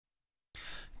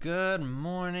Good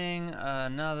morning.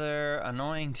 Another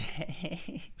annoying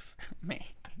day for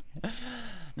me.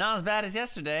 Not as bad as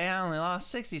yesterday. I only lost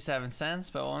 67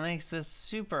 cents, but what makes this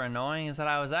super annoying is that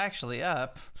I was actually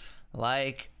up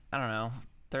like, I don't know,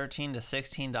 $13 to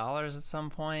 $16 at some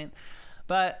point.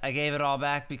 But I gave it all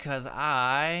back because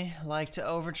I like to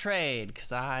overtrade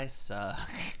because I suck.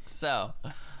 So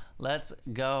let's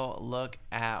go look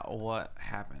at what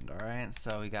happened. All right,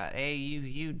 so we got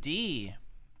AUUD.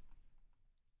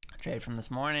 Trade from this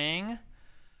morning.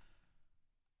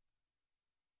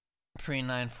 Pre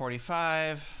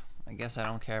 945. I guess I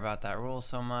don't care about that rule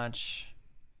so much,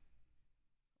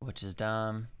 which is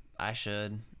dumb. I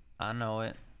should. I know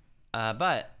it.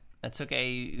 But I took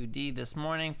AUD this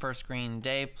morning. First green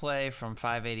day play from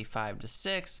 585 to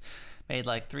 6. Made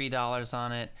like $3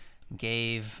 on it.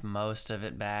 Gave most of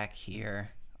it back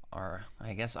here. Or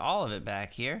I guess all of it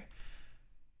back here.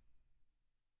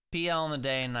 PL in the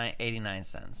day, 89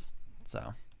 cents.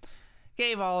 So,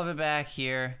 gave all of it back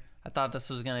here. I thought this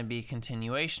was going to be a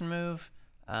continuation move.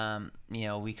 You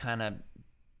know, we kind of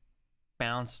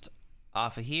bounced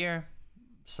off of here.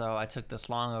 So, I took this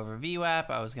long over VWAP.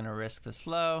 I was going to risk this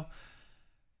low.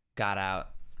 Got out.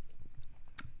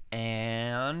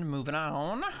 And moving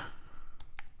on.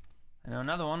 I know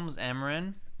another one was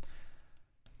MRIN.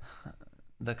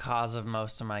 The cause of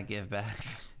most of my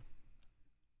givebacks.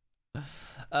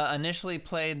 Initially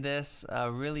played this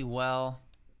really well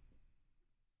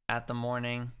at the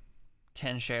morning.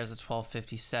 10 shares at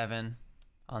 12.57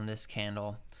 on this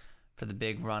candle for the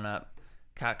big run up.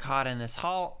 Got caught in this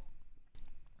halt,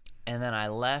 and then I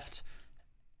left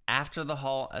after the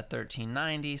halt at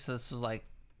 13.90. So this was like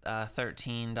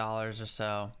 $13 or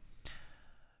so.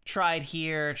 Tried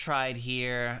here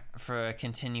for a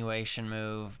continuation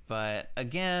move, but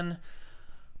again,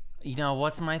 you know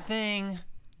what's my thing?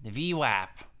 The VWAP,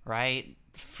 right?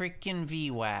 Freaking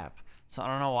VWAP. So I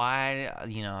don't know why,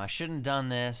 I shouldn't have done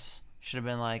this. Should have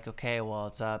been like, okay, well,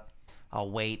 it's up.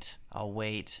 I'll wait.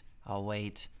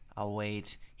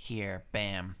 Here,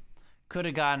 bam. Could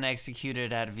have gotten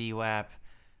executed at VWAP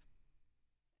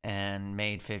and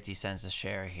made 50 cents a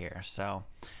share here. So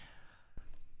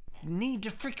need to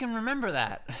freaking remember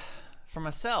that for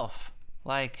myself.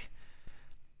 Like,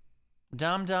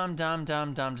 dumb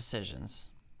decisions.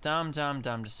 Dumb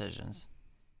decisions.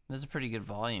 This is a pretty good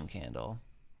volume candle.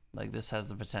 Like, this has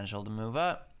the potential to move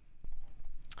up.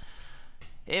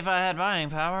 If I had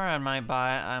buying power, I might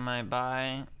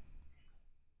buy.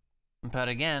 But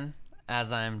again,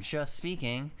 as I'm just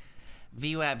speaking,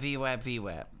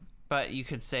 VWAP. But you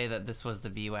could say that this was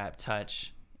the VWAP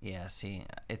touch. Yeah, see,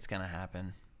 it's gonna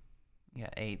happen. You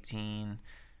got 18,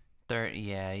 30,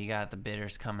 yeah, you got the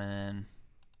bidders coming in.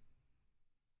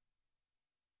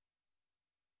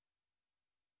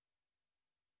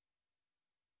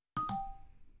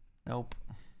 Nope.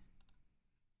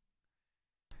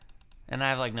 And I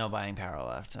have like no buying power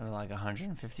left. I have like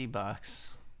 150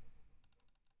 bucks.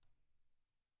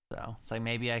 So it's like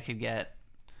maybe I could get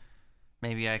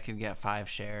 5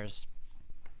 shares.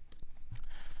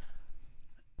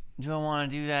 Do I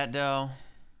want to do that though?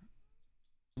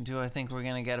 Do I think we're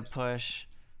gonna get a push,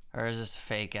 or is this a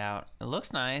fake out? It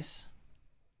looks nice.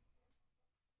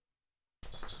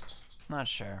 Not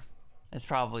sure. It's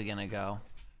probably gonna go.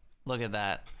 Look at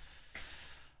that.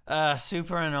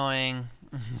 Super annoying.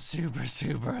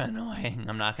 Super annoying.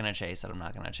 I'm not gonna chase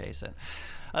it.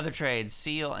 Other trades,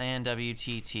 Seal and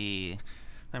WTT.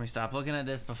 Let me stop looking at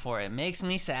this before it makes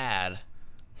me sad.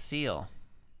 Seal.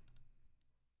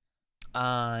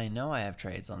 I know I have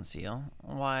trades on Seal.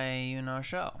 Why you no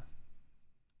show?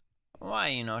 There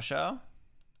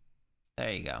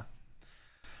you go.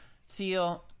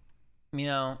 Seal,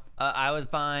 I was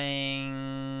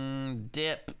buying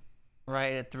dip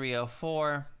right at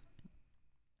 304.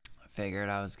 I figured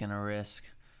I was gonna risk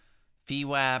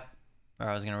VWAP, or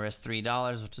I was gonna risk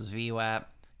 $3, which was VWAP.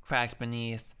 Cracked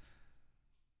beneath,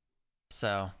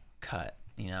 so cut.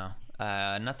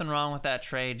 Nothing wrong with that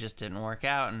trade, just didn't work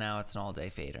out, and now it's an all-day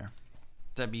fader.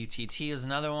 WTT is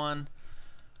another one.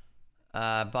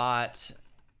 Bought.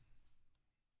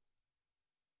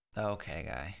 Okay,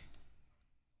 guy.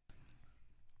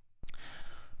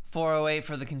 408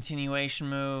 for the continuation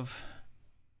move.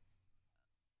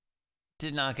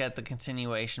 Did not get the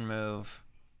continuation move.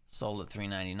 Sold at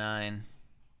 399.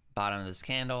 Bottom of this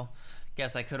candle.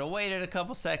 Guess I could have waited a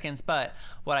couple seconds, but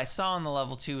what I saw on the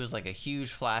level 2 was like a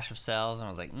huge flash of sells, and I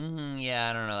was like, yeah,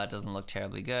 I don't know, that doesn't look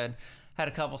terribly good. Had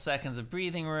a couple seconds of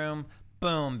breathing room.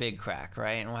 Boom, big crack,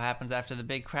 right? And what happens after the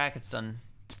big crack? It's done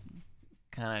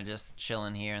kind of just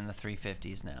chilling here in the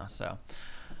 350s now. So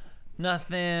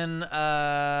nothing,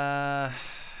 yeah,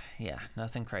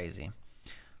 nothing crazy.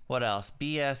 What else?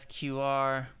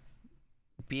 BSQR.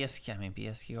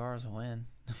 BSQR is a win,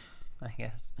 I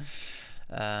guess.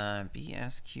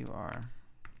 BSQR.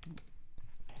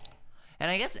 And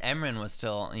I guess MRIN was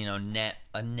still, you know,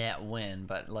 a net win,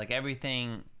 but like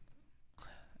everything,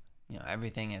 you know,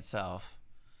 everything itself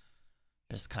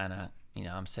just kind of, you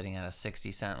know, I'm sitting at a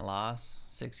 60-cent loss,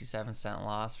 67-cent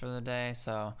loss for the day.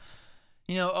 So,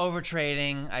 you know, over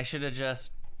trading, I should have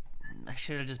just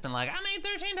been like, I made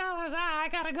 $13, I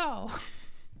gotta go.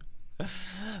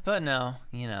 But no,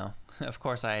 you know, of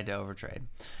course I had to overtrade.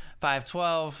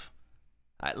 512,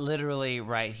 literally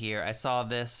right here, I saw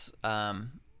this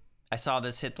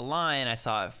hit the line, I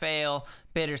saw it fail,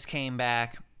 bidders came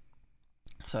back.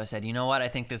 So I said, you know what, I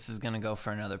think this is gonna go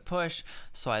for another push.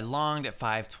 So I longed at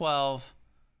 512,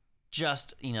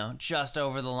 just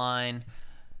over the line,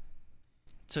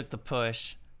 took the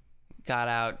push, got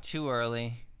out too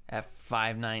early at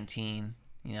 519,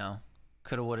 you know,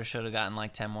 coulda, woulda, shoulda gotten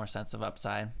like 10 more cents of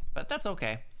upside, but that's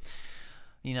okay.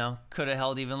 You know, could have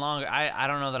held even longer. I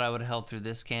don't know that I would have held through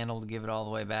this candle to give it all the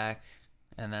way back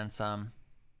and then some,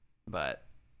 but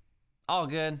all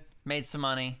good. Made some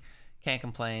money. Can't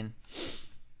complain.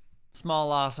 Small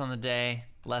loss on the day.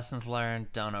 Lessons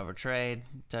learned. Don't overtrade.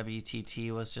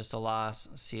 WTT was just a loss.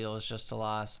 SEAL was just a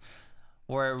loss.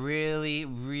 Where it really,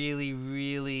 really,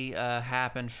 really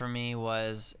happened for me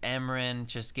was MRIN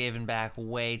just giving back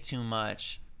way too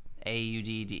much.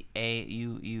 AUD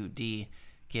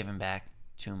giving back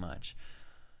too much.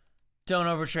 Don't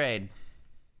overtrade.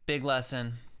 Big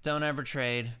lesson. Don't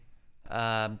overtrade.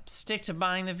 Stick to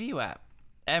buying the VWAP.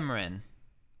 MRIN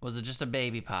was just a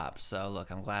baby pop. So look,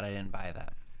 I'm glad I didn't buy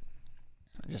that.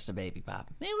 Just a baby pop.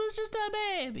 It was just a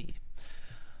baby.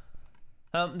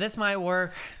 This might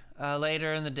work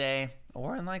later in the day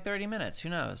or in like 30 minutes. Who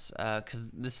knows?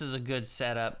 Because this is a good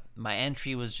setup. My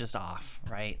entry was just off,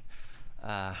 right?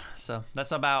 So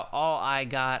that's about all I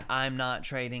got. I'm not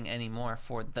trading anymore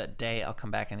for the day. I'll come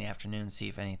back in the afternoon, see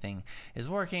if anything is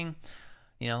working.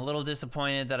 You know, a little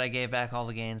disappointed that I gave back all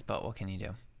the gains, but what can you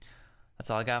do?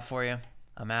 That's all I got for you.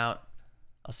 I'm out.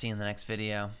 I'll see you in the next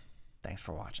video. Thanks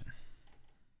for watching.